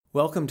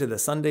Welcome to the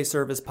Sunday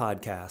Service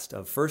podcast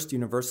of First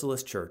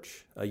Universalist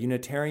Church, a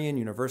Unitarian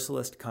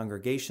Universalist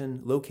congregation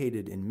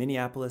located in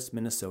Minneapolis,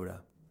 Minnesota.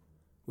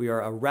 We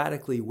are a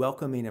radically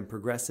welcoming and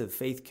progressive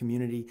faith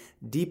community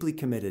deeply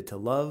committed to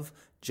love,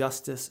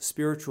 justice,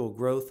 spiritual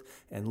growth,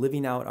 and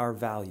living out our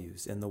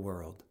values in the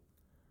world.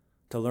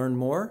 To learn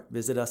more,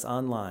 visit us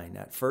online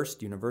at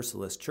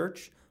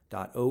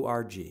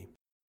firstuniversalistchurch.org.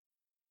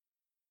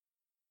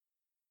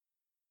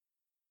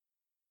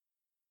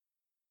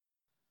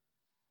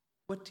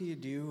 What do you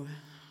do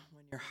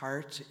when your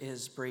heart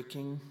is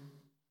breaking?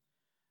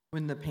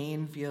 When the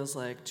pain feels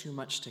like too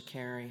much to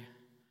carry?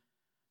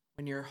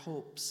 When your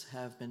hopes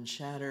have been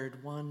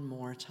shattered one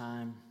more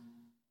time?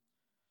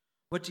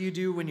 What do you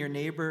do when your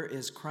neighbor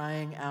is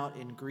crying out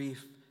in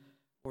grief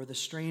or the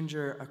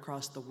stranger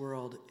across the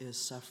world is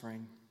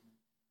suffering?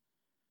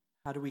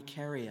 How do we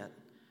carry it?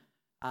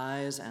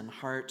 Eyes and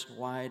heart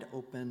wide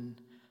open,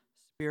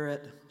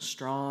 spirit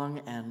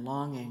strong and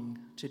longing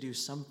to do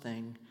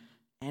something,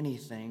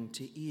 anything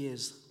to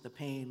ease the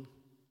pain.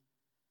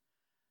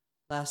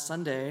 Last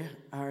Sunday,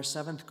 our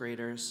 7th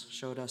graders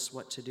showed us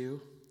what to do.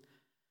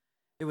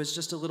 It was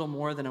just a little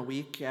more than a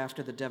week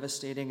after the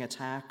devastating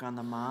attack on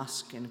the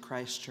mosque in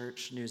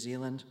Christchurch, New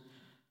Zealand.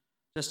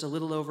 Just a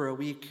little over a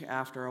week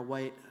after a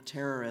white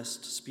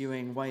terrorist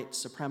spewing white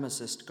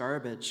supremacist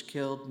garbage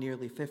killed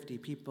nearly 50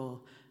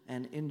 people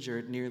and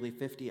injured nearly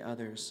 50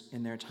 others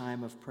in their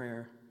time of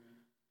prayer.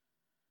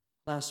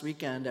 Last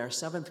weekend, our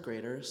 7th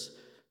graders,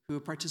 who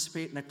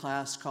participate in a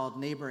class called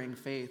Neighboring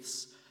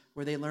Faiths,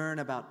 where they learn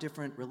about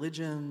different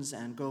religions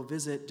and go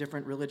visit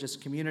different religious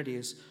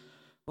communities,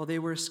 well, they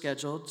were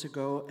scheduled to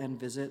go and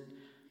visit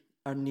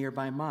a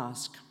nearby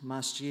mosque,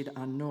 Masjid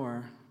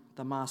An-Nur,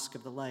 the Mosque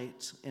of the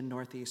Light in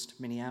northeast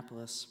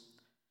Minneapolis.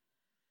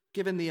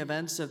 Given the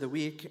events of the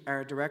week,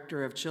 our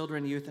Director of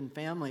Children, Youth, and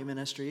Family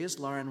Ministries,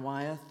 Lauren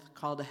Wyeth,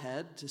 called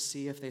ahead to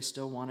see if they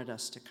still wanted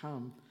us to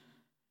come.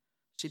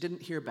 She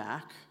didn't hear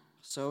back,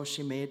 so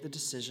she made the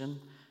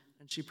decision,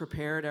 and she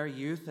prepared our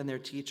youth and their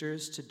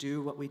teachers to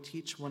do what we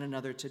teach one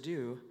another to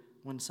do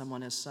when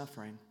someone is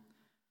suffering,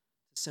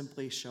 to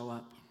simply show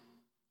up.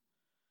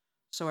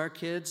 So our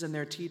kids and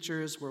their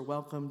teachers were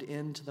welcomed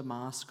into the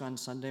mosque on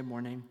Sunday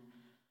morning.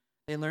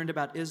 They learned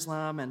about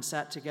Islam and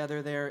sat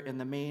together there in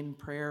the main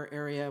prayer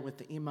area with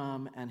the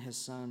imam and his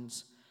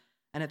sons.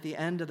 And at the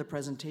end of the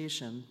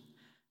presentation,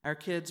 our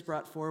kids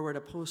brought forward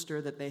a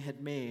poster that they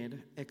had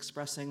made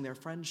expressing their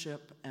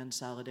friendship and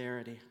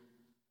solidarity.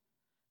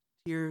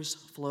 Tears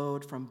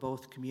flowed from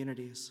both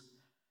communities.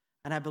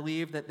 And I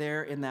believe that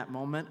there in that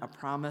moment, a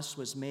promise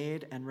was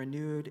made and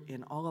renewed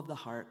in all of the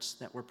hearts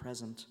that were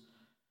present.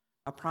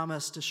 A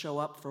promise to show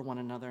up for one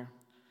another,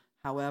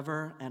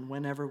 however and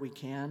whenever we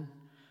can,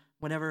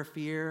 whenever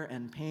fear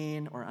and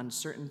pain or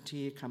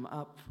uncertainty come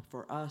up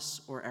for us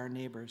or our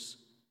neighbors.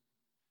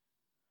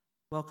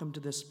 Welcome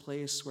to this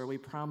place where we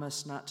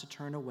promise not to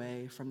turn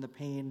away from the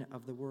pain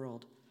of the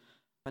world,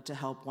 but to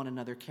help one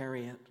another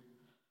carry it,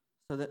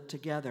 so that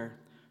together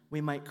we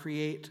might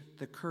create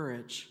the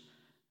courage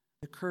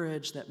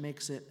that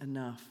makes it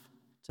enough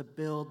to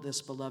build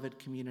this beloved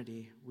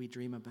community we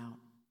dream about.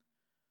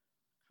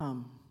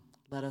 Come,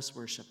 let us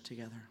worship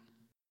together.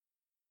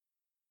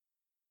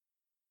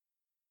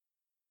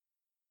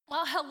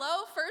 Well,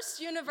 hello, First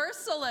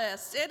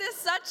Universalists. It is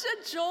such a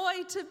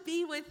joy to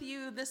be with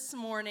you this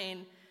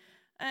morning.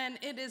 And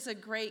it is a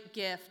great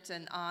gift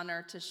and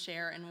honor to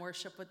share and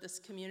worship with this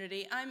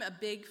community. I'm a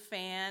big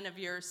fan of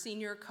your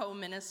senior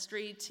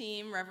co-ministry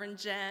team, Reverend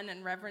Jen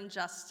and Reverend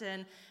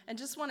Justin, and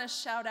just want to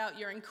shout out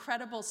your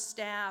incredible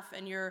staff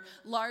and your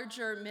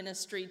larger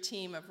ministry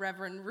team of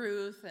Reverend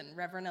Ruth and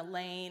Reverend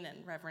Elaine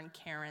and Reverend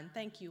Karen.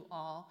 Thank you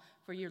all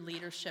for your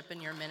leadership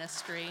and your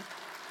ministry.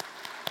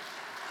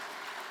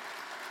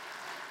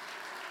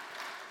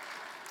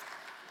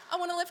 I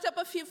want to lift up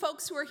a few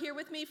folks who are here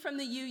with me from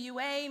the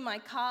UUA, my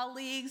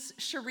colleagues,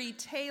 Cherie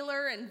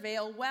Taylor and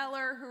Vale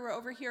Weller, who are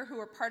over here, who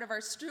are part of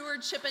our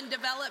stewardship and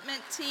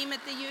development team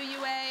at the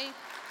UUA.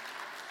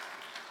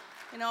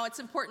 You know, it's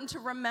important to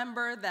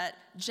remember that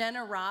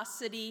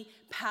generosity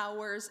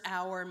powers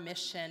our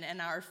mission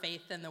and our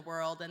faith in the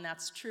world, and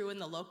that's true in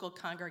the local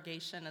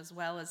congregation as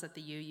well as at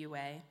the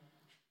UUA.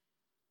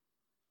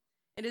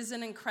 It is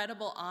an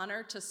incredible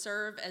honor to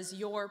serve as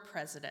your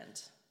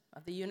president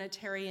of the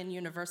Unitarian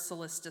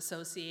Universalist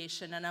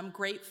Association, and I'm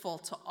grateful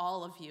to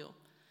all of you,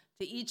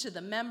 to each of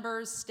the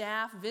members,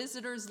 staff,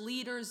 visitors,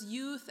 leaders,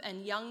 youth,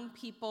 and young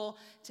people,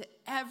 to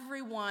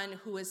everyone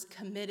who is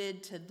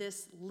committed to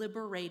this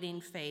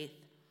liberating faith.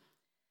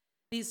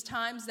 These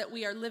times that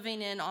we are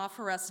living in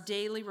offer us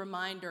daily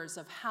reminders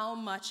of how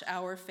much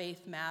our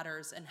faith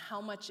matters and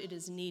how much it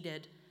is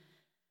needed.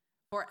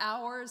 For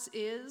ours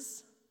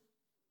is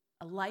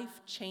a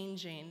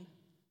life-changing,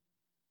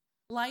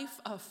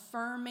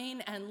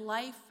 life-affirming, and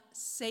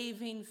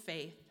life-saving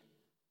faith.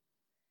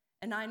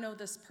 And I know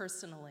this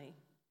personally,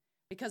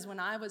 because when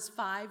I was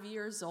 5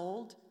 years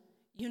old,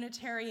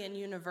 Unitarian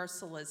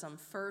Universalism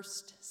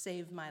first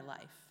saved my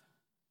life.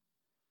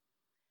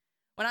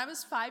 When I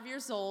was 5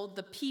 years old,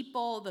 the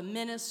people, the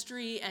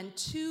ministry, and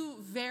two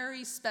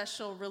very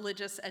special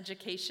religious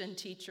education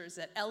teachers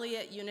at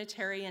Elliott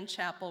Unitarian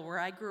Chapel, where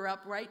I grew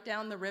up right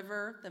down the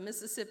river, the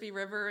Mississippi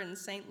River in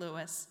St.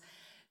 Louis,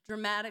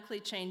 dramatically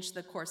changed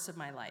the course of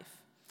my life.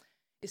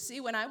 You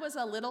see, when I was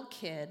a little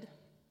kid,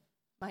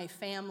 my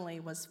family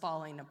was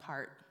falling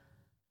apart.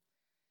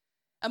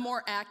 A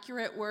more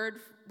accurate word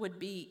would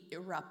be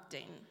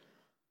erupting.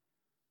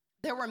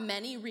 There were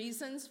many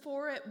reasons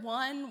for it.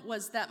 One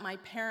was that my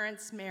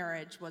parents'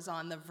 marriage was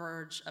on the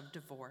verge of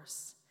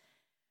divorce.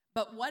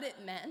 But what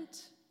it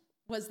meant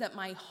was that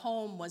my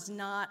home was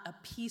not a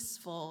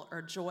peaceful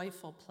or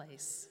joyful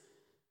place.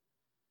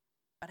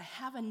 But I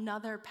have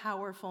another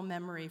powerful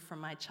memory from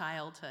my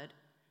childhood,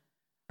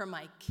 from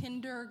my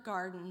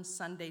kindergarten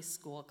Sunday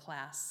school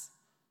class.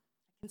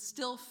 I can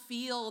still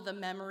feel the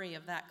memory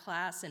of that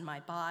class in my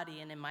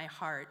body and in my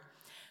heart.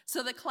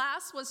 So the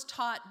class was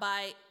taught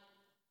by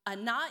a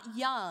not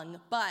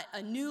young, but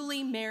a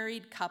newly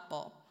married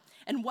couple.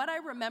 And what I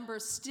remember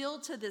still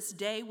to this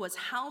day was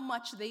how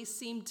much they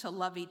seemed to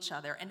love each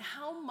other and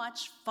how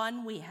much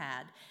fun we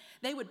had.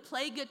 They would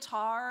play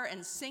guitar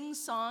and sing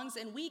songs,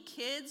 and we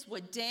kids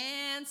would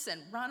dance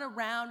and run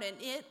around, and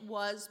it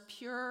was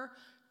pure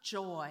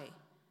joy.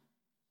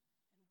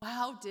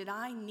 Wow, did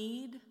I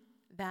need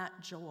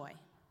that joy?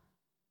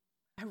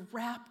 I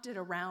wrapped it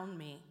around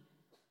me.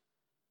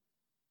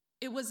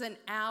 It was an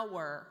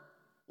hour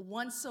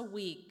once a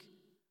week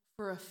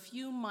for a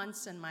few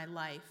months in my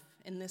life,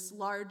 in this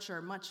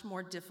larger, much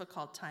more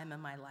difficult time in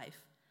my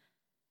life.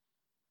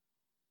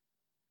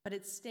 But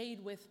it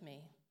stayed with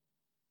me,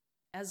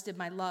 as did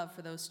my love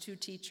for those two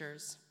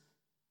teachers.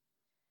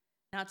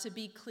 Now, to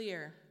be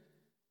clear,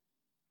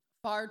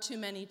 far too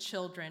many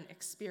children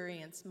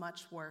experience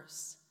much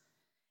worse.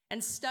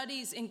 And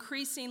studies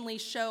increasingly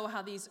show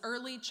how these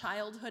early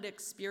childhood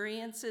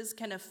experiences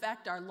can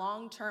affect our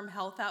long-term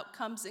health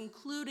outcomes,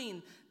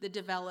 including the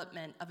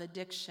development of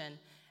addiction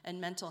and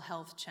mental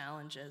health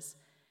challenges.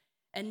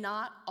 And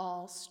not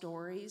all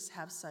stories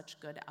have such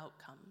good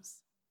outcomes.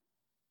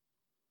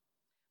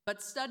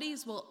 But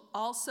studies will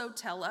also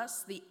tell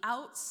us the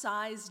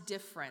outsized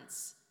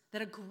difference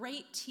that a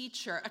great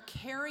teacher, a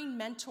caring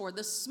mentor,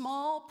 the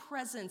small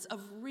presence of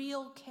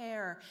real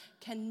care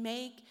can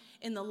make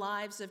in the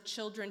lives of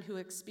children who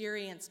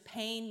experience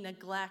pain,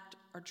 neglect,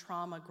 or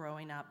trauma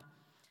growing up.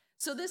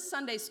 So this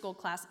Sunday school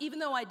class, even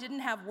though I didn't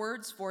have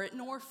words for it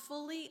nor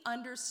fully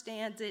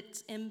understand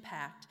its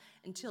impact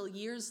until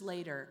years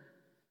later,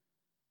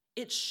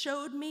 it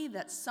showed me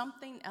that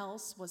something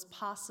else was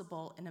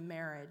possible in a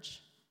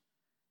marriage,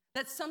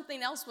 that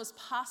something else was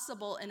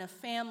possible in a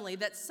family,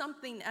 that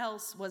something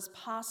else was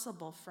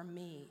possible for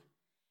me.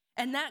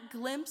 And that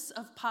glimpse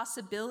of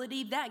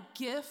possibility, that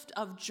gift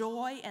of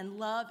joy and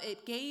love,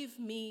 it gave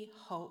me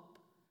hope.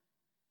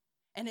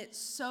 And it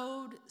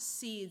sowed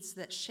seeds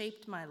that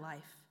shaped my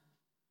life.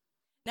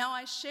 Now,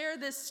 I share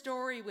this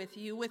story with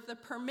you with the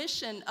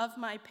permission of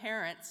my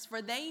parents,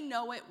 for they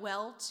know it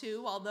well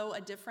too, although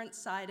a different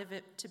side of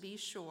it to be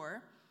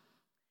sure.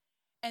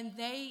 And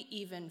they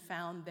even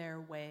found their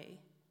way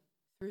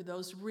through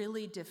those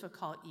really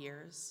difficult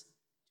years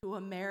to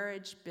a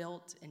marriage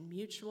built in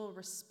mutual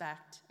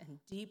respect and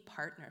deep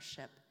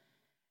partnership.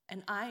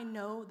 And I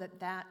know that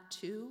that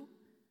too,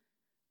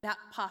 that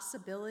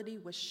possibility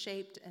was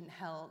shaped and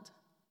held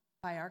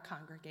by our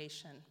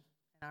congregation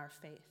and our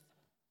faith.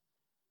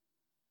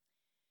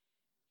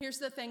 Here's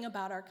the thing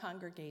about our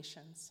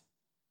congregations.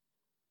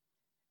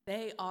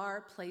 They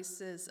are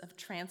places of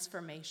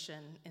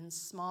transformation in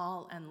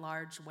small and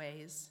large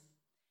ways.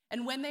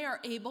 And when they are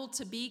able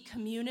to be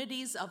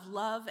communities of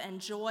love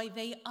and joy,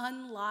 they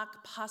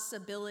unlock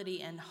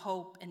possibility and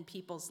hope in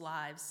people's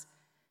lives.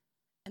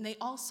 And they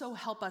also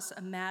help us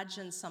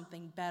imagine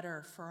something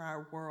better for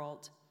our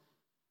world.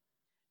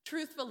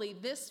 Truthfully,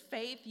 this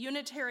faith,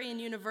 Unitarian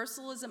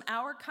Universalism,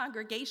 our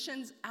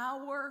congregations,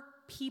 our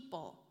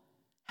people,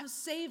 have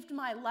saved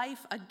my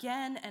life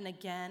again and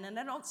again. And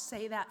I don't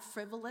say that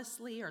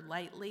frivolously or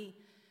lightly.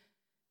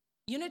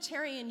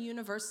 Unitarian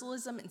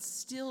Universalism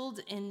instilled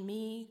in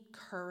me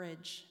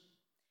courage.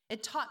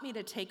 It taught me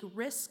to take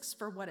risks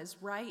for what is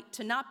right,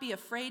 to not be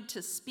afraid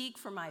to speak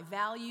for my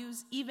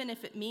values, even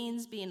if it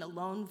means being a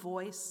lone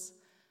voice.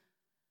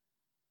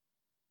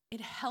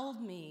 It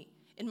held me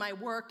in my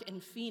work in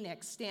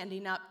Phoenix,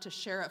 standing up to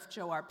Sheriff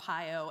Joe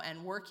Arpaio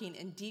and working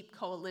in deep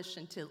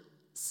coalition to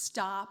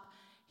stop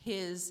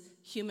his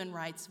human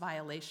rights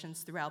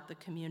violations throughout the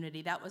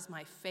community. That was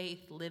my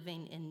faith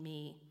living in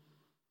me.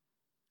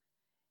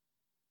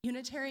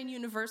 Unitarian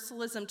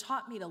Universalism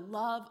taught me to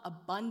love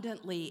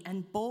abundantly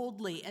and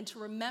boldly and to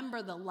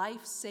remember the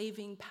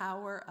life-saving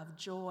power of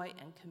joy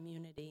and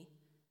community.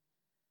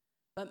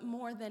 But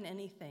more than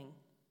anything,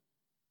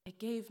 it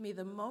gave me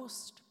the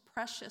most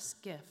precious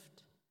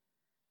gift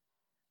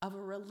of a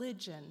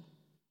religion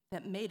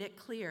that made it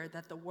clear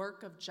that the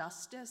work of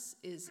justice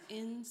is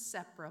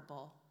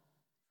inseparable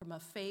from a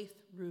faith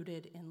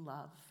rooted in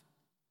love.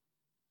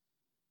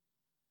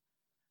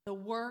 The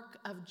work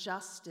of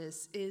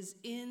justice is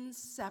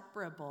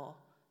inseparable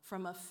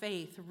from a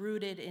faith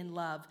rooted in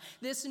love.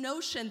 This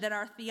notion that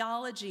our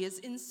theology is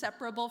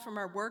inseparable from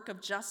our work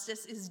of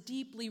justice is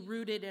deeply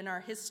rooted in our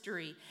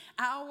history.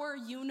 Our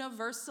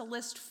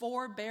universalist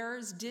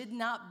forebears did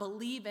not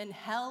believe in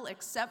hell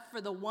except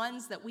for the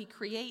ones that we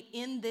create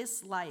in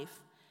this life.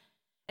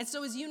 And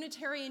so as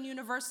Unitarian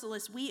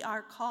Universalists, we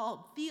are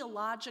called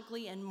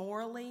theologically and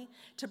morally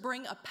to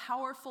bring a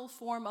powerful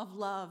form of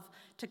love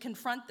to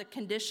confront the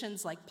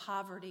conditions like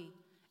poverty,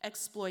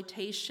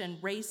 exploitation,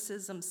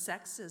 racism,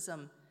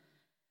 sexism,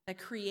 that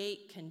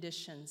create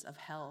conditions of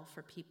hell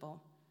for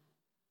people.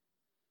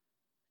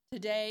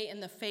 Today, in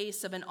the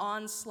face of an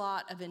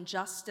onslaught of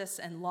injustice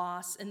and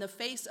loss, in the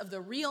face of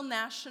the real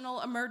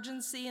national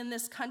emergency in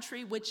this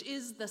country, which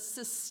is the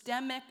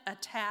systemic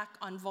attack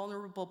on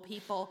vulnerable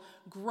people,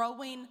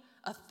 growing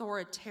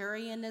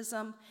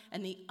authoritarianism,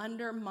 and the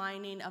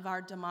undermining of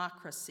our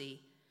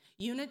democracy,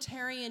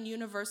 Unitarian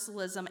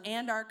Universalism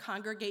and our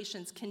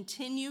congregations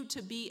continue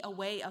to be a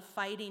way of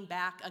fighting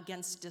back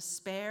against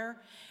despair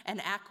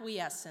and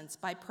acquiescence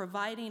by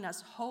providing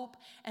us hope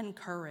and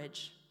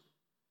courage.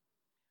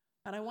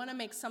 But I want to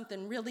make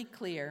something really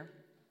clear,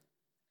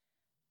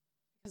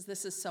 because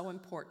this is so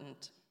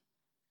important.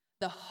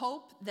 The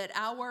hope that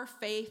our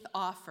faith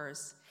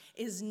offers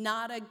is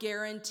not a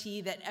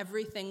guarantee that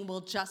everything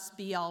will just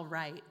be all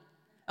right.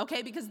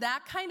 Okay, because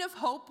that kind of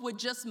hope would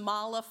just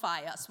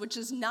mollify us, which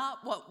is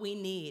not what we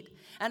need.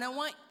 And I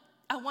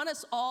want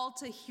us all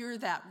to hear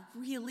that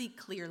really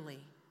clearly.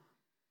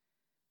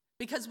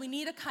 Because we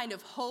need a kind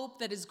of hope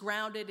that is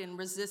grounded in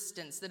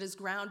resistance, that is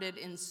grounded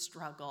in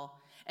struggle,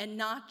 and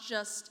not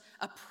just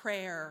a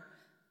prayer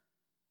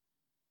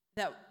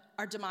that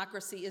our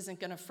democracy isn't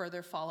going to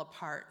further fall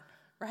apart,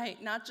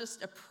 right? Not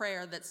just a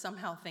prayer that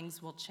somehow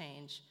things will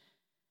change.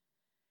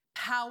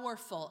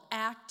 Powerful,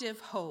 active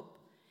hope.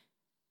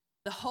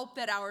 The hope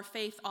that our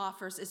faith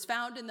offers is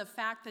found in the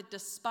fact that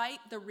despite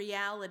the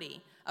reality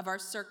of our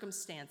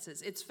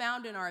circumstances, it's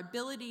found in our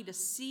ability to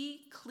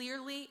see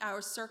clearly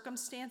our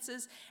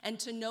circumstances and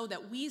to know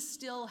that we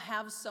still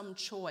have some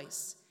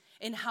choice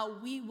in how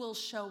we will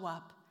show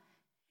up,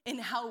 in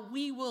how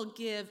we will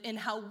give, in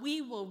how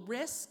we will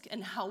risk,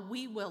 and how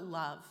we will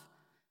love.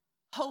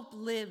 Hope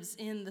lives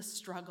in the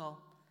struggle.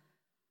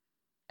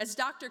 As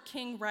Dr.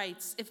 King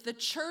writes, if the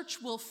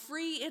church will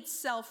free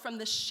itself from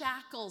the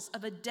shackles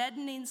of a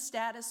deadening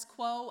status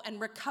quo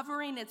and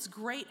recovering its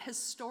great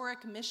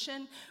historic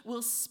mission,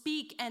 will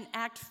speak and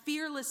act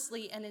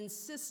fearlessly and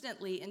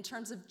insistently in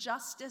terms of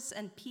justice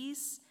and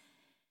peace,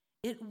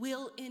 it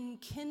will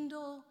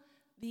enkindle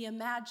the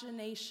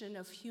imagination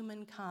of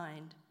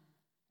humankind,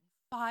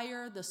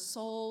 fire the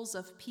souls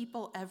of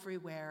people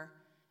everywhere,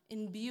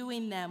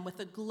 imbuing them with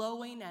a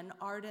glowing and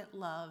ardent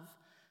love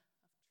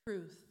of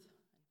truth,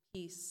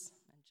 peace,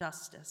 and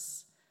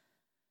justice.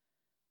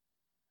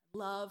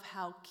 Love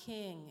how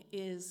King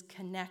is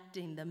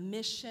connecting the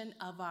mission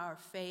of our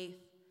faith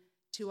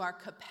to our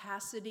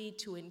capacity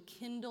to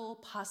enkindle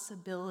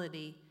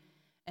possibility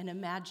and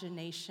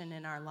imagination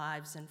in our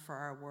lives and for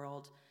our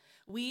world.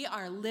 We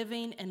are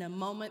living in a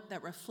moment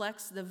that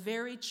reflects the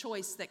very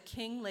choice that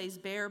King lays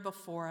bare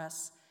before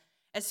us.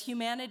 As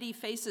humanity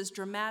faces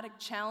dramatic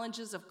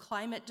challenges of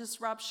climate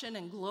disruption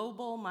and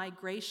global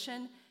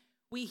migration,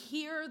 we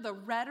hear the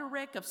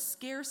rhetoric of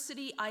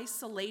scarcity,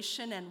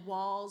 isolation, and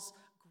walls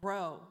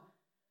grow.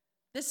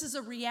 This is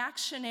a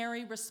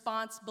reactionary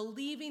response,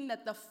 believing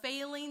that the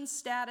failing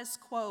status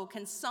quo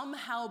can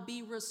somehow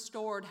be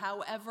restored,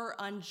 however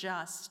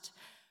unjust,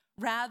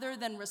 rather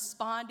than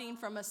responding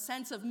from a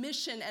sense of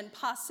mission and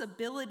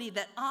possibility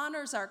that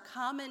honors our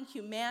common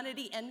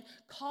humanity and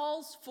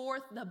calls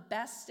forth the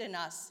best in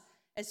us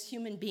as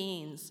human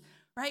beings,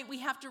 right? We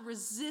have to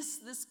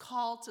resist this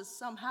call to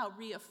somehow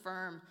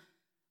reaffirm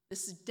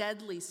this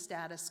deadly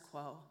status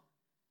quo,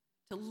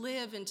 to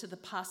live into the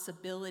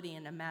possibility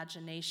and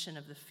imagination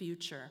of the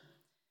future.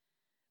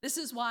 This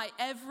is why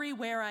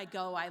everywhere I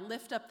go, I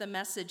lift up the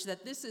message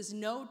that this is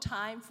no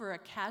time for a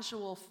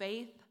casual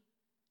faith,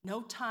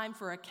 no time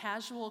for a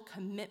casual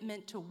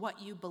commitment to what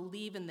you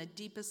believe in the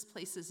deepest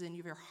places in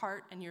your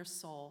heart and your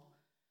soul.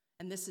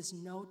 And this is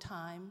no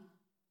time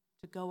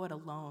to go it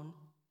alone.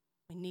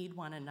 We need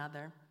one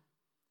another.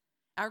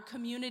 Our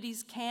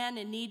communities can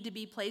and need to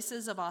be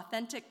places of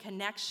authentic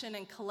connection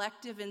and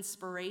collective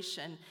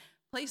inspiration,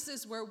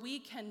 places where we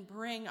can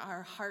bring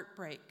our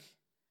heartbreak,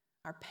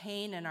 our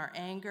pain, and our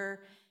anger,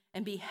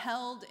 and be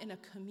held in a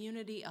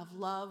community of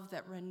love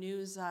that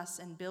renews us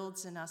and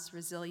builds in us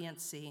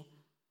resiliency.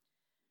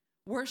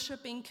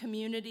 Worshiping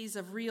communities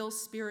of real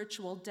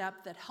spiritual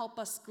depth that help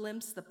us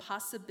glimpse the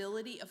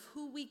possibility of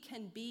who we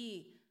can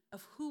be,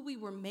 of who we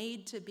were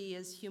made to be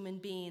as human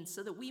beings,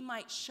 so that we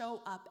might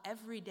show up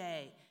every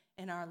day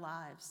in our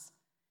lives.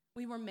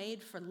 We were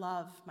made for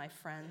love, my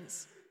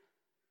friends.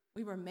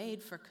 We were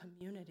made for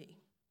community.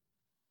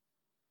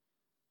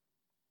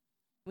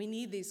 We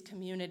need these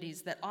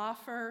communities that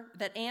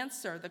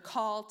answer the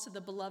call to the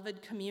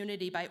beloved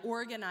community by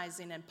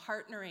organizing and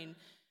partnering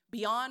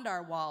beyond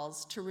our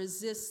walls to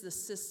resist the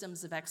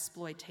systems of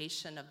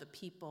exploitation of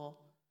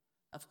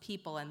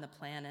people and the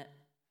planet.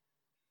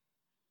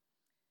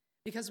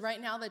 Because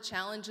right now the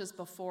challenges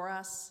before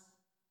us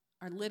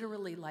are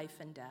literally life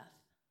and death.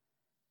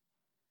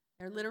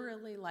 They're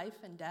literally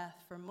life and death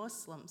for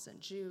Muslims and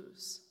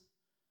Jews.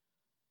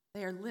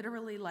 They are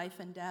literally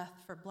life and death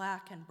for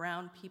Black and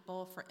brown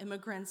people, for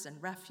immigrants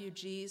and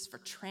refugees, for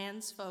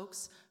trans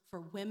folks,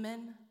 for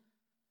women,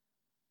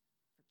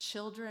 for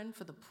children,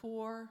 for the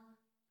poor,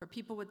 for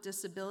people with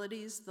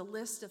disabilities. The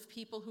list of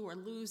people who are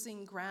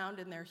losing ground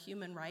in their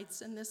human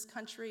rights in this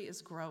country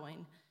is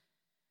growing.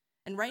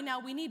 And right now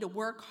we need to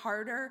work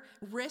harder,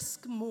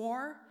 risk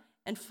more,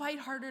 and fight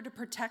harder to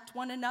protect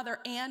one another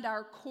and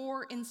our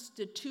core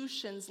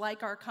institutions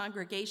like our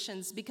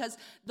congregations, because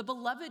the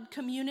beloved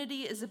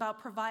community is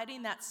about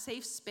providing that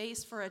safe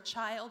space for a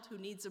child who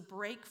needs a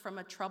break from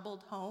a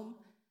troubled home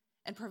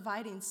and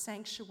providing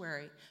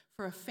sanctuary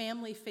for a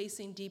family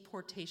facing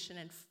deportation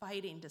and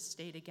fighting to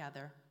stay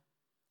together.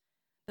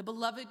 The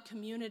beloved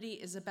community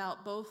is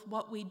about both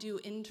what we do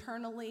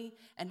internally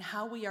and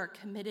how we are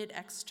committed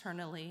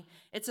externally.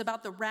 It's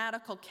about the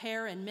radical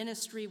care and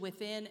ministry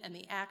within and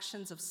the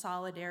actions of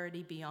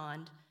solidarity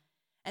beyond.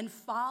 And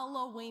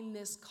following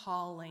this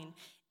calling,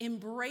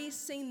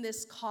 embracing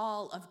this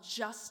call of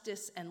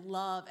justice and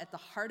love at the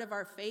heart of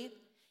our faith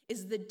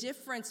is the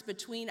difference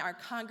between our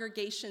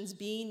congregations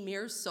being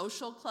mere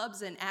social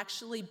clubs and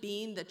actually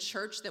being the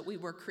church that we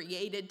were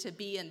created to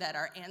be and that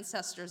our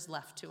ancestors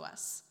left to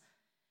us.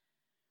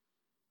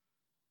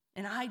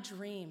 And I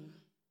dream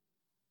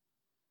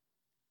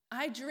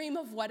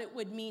of what it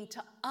would mean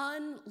to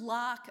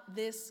unlock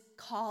this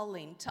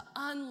calling, to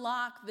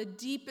unlock the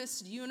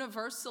deepest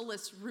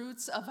universalist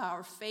roots of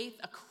our faith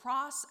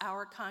across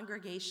our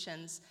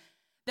congregations,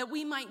 that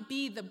we might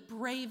be the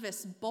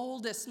bravest,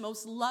 boldest,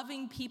 most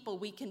loving people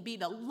we can be,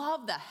 to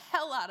love the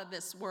hell out of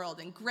this world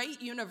in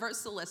great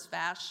universalist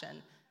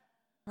fashion,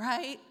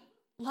 right?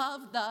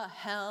 Love the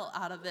hell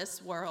out of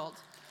this world.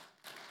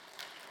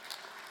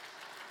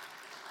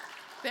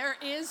 There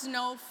is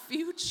no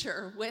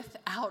future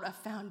without a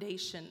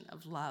foundation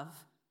of love.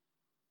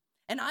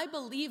 And I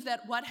believe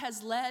that what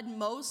has led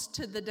most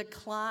to the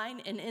decline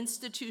in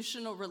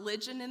institutional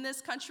religion in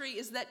this country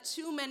is that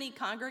too many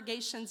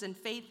congregations and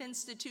faith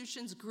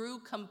institutions grew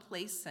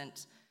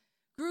complacent,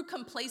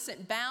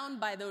 bound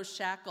by those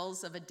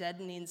shackles of a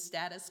deadening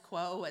status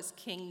quo, as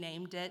King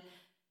named it.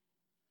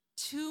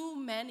 Too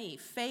many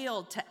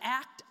failed to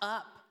act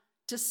up,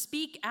 to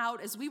speak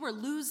out as we were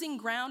losing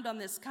ground on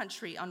this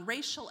country on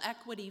racial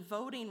equity,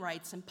 voting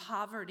rights, and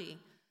poverty,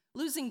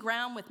 losing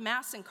ground with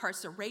mass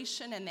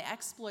incarceration and the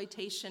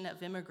exploitation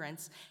of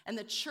immigrants. And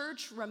the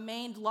church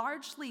remained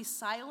largely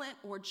silent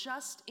or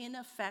just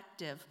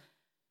ineffective,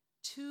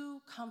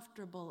 too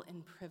comfortable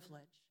in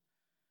privilege.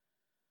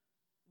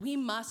 We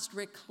must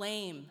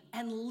reclaim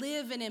and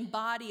live and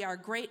embody our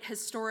great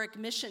historic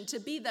mission to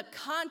be the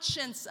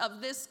conscience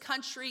of this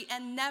country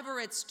and never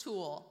its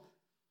tool.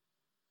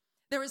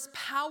 There is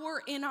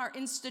power in our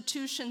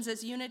institutions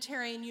as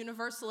Unitarian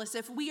Universalists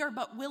if we are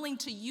but willing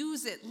to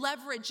use it,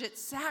 leverage it,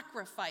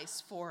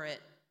 sacrifice for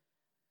it.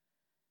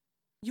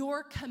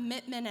 Your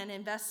commitment and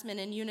investment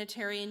in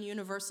Unitarian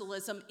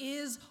Universalism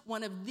is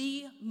one of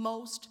the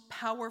most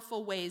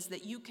powerful ways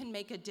that you can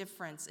make a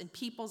difference in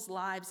people's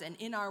lives and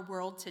in our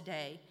world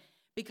today.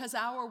 Because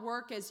our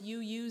work as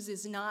UUs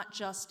is not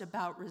just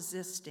about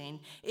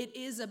resisting. It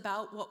is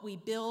about what we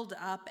build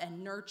up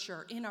and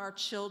nurture in our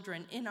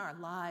children, in our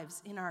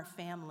lives, in our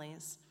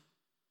families.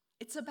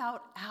 It's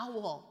about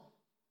OWL,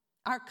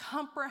 our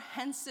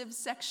comprehensive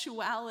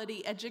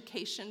sexuality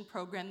education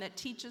program that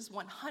teaches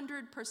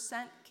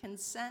 100%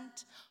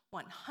 consent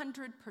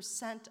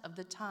 100% of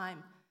the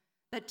time,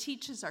 that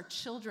teaches our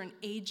children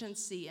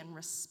agency and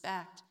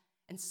respect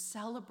and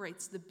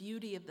celebrates the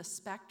beauty of the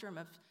spectrum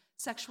of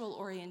sexual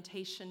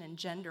orientation and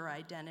gender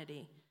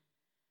identity.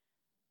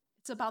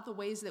 It's about the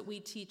ways that we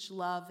teach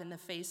love in the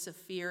face of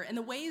fear and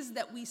the ways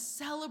that we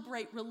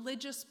celebrate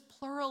religious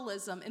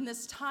pluralism in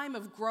this time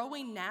of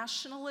growing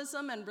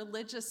nationalism and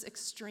religious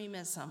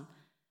extremism.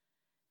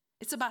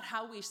 It's about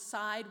how we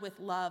side with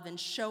love and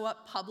show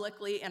up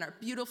publicly in our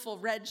beautiful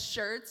red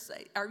shirts,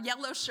 our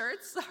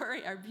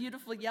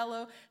beautiful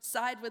yellow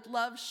side with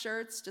love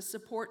shirts to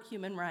support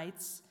human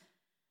rights.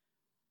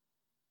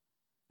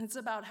 It's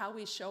about how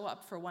we show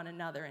up for one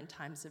another in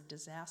times of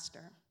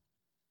disaster.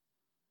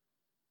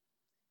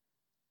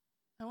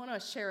 I want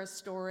to share a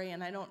story,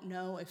 and I don't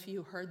know if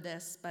you heard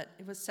this, but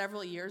it was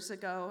several years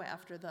ago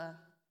after the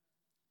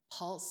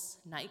Pulse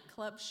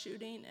nightclub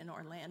shooting in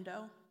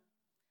Orlando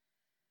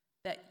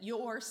that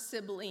your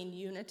sibling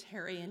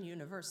Unitarian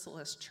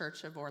Universalist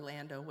Church of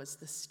Orlando was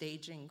the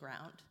staging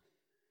ground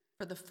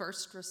for the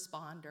first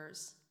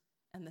responders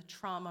and the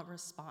trauma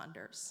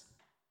responders.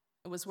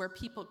 It was where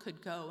people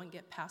could go and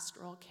get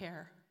pastoral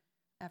care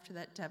after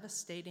that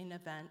devastating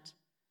event.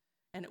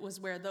 And it was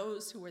where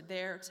those who were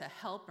there to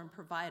help and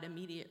provide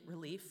immediate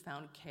relief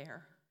found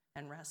care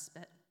and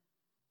respite.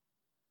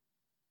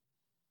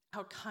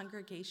 Our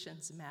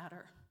congregations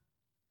matter.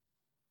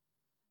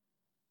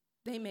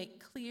 They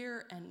make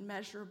clear and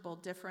measurable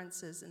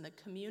differences in the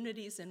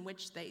communities in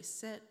which they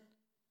sit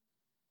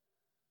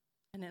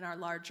and in our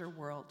larger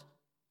world.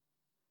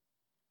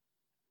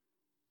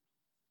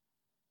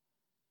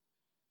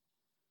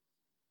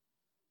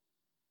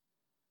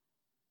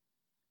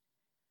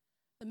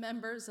 the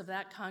members of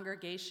that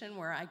congregation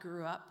where I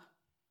grew up.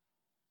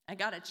 I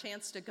got a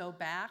chance to go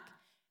back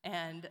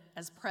and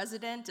as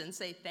president and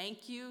say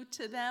thank you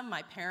to them.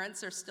 My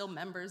parents are still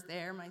members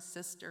there, my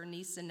sister,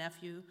 niece, and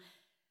nephew.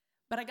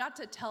 But I got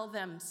to tell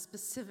them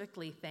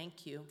specifically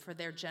thank you for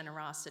their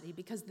generosity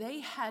because they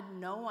had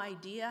no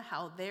idea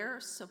how their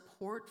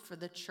support for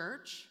the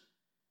church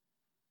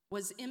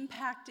was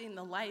impacting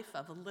the life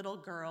of a little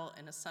girl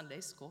in a Sunday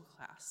school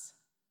class.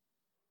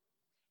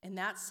 In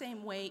that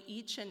same way,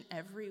 each and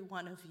every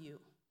one of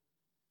you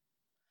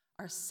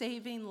are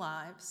saving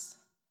lives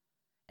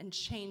and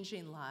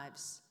changing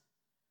lives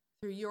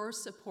through your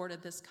support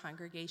of this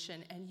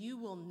congregation, and you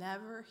will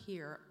never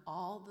hear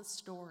all the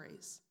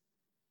stories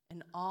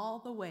and all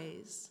the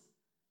ways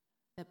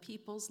that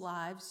people's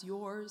lives,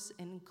 yours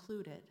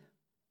included,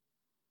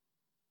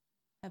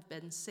 have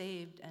been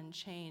saved and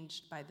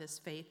changed by this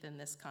faith in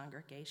this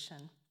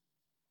congregation.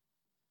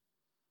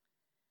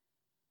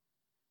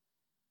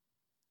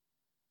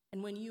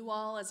 And when you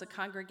all as a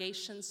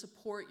congregation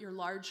support your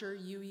larger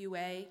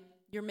UUA,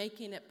 you're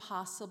making it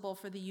possible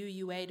for the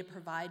UUA to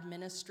provide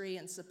ministry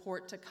and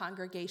support to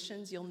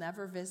congregations you'll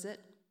never visit,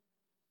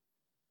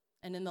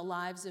 and in the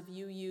lives of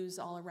UUs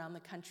all around the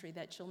country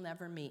that you'll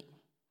never meet.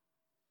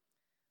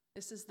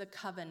 This is the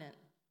covenant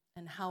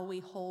and how we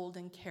hold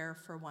and care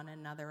for one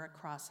another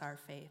across our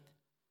faith.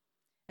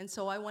 And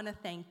so I want to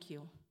thank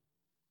you.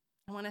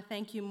 I want to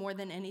thank you more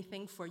than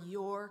anything for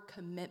your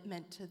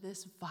commitment to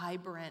this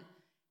vibrant,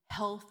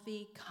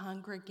 healthy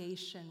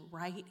congregation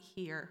right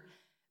here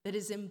that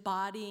is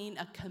embodying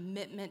a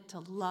commitment to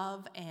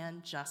love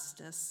and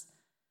justice.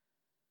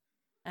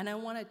 And I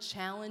want to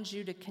challenge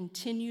you to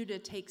continue to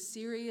take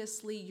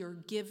seriously your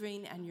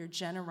giving and your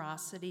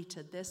generosity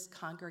to this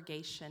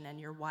congregation and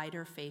your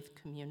wider faith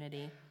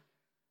community.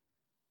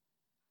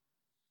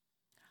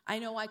 I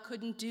know I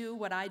couldn't do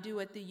what I do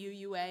at the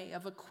UUA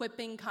of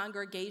equipping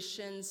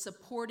congregations,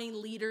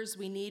 supporting leaders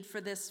we need for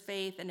this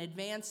faith, and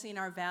advancing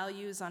our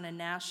values on a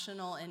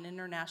national and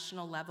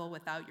international level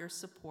without your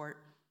support.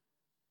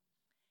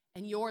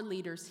 And your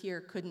leaders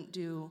here couldn't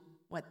do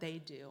what they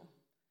do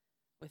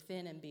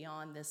within and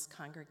beyond this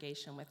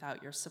congregation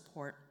without your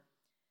support.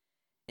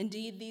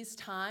 Indeed, these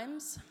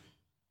times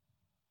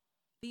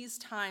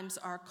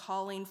are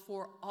calling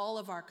for all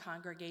of our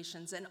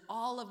congregations and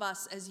all of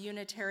us as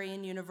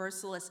Unitarian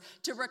Universalists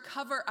to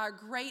recover our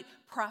great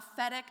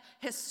prophetic,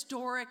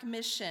 historic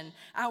mission,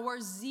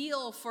 our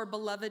zeal for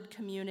beloved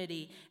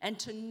community, and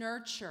to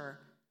nurture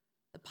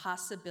the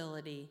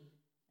possibility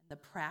and the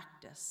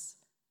practice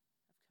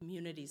of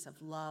communities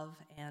of love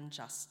and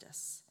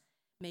justice.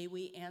 May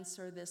we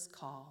answer this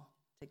call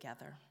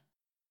together.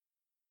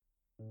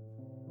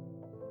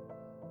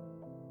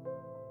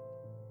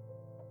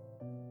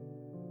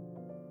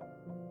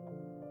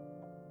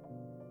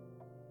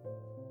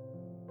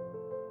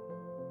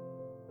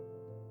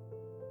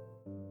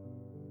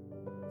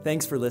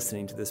 Thanks for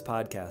listening to this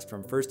podcast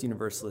from First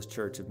Universalist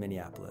Church of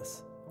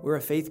Minneapolis. We're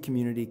a faith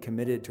community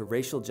committed to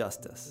racial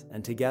justice,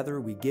 and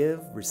together we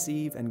give,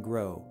 receive, and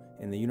grow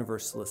in the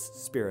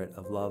Universalist spirit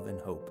of love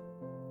and hope.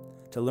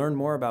 To learn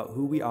more about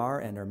who we are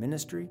and our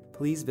ministry,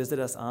 please visit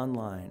us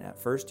online at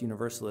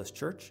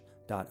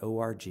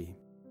firstuniversalistchurch.org.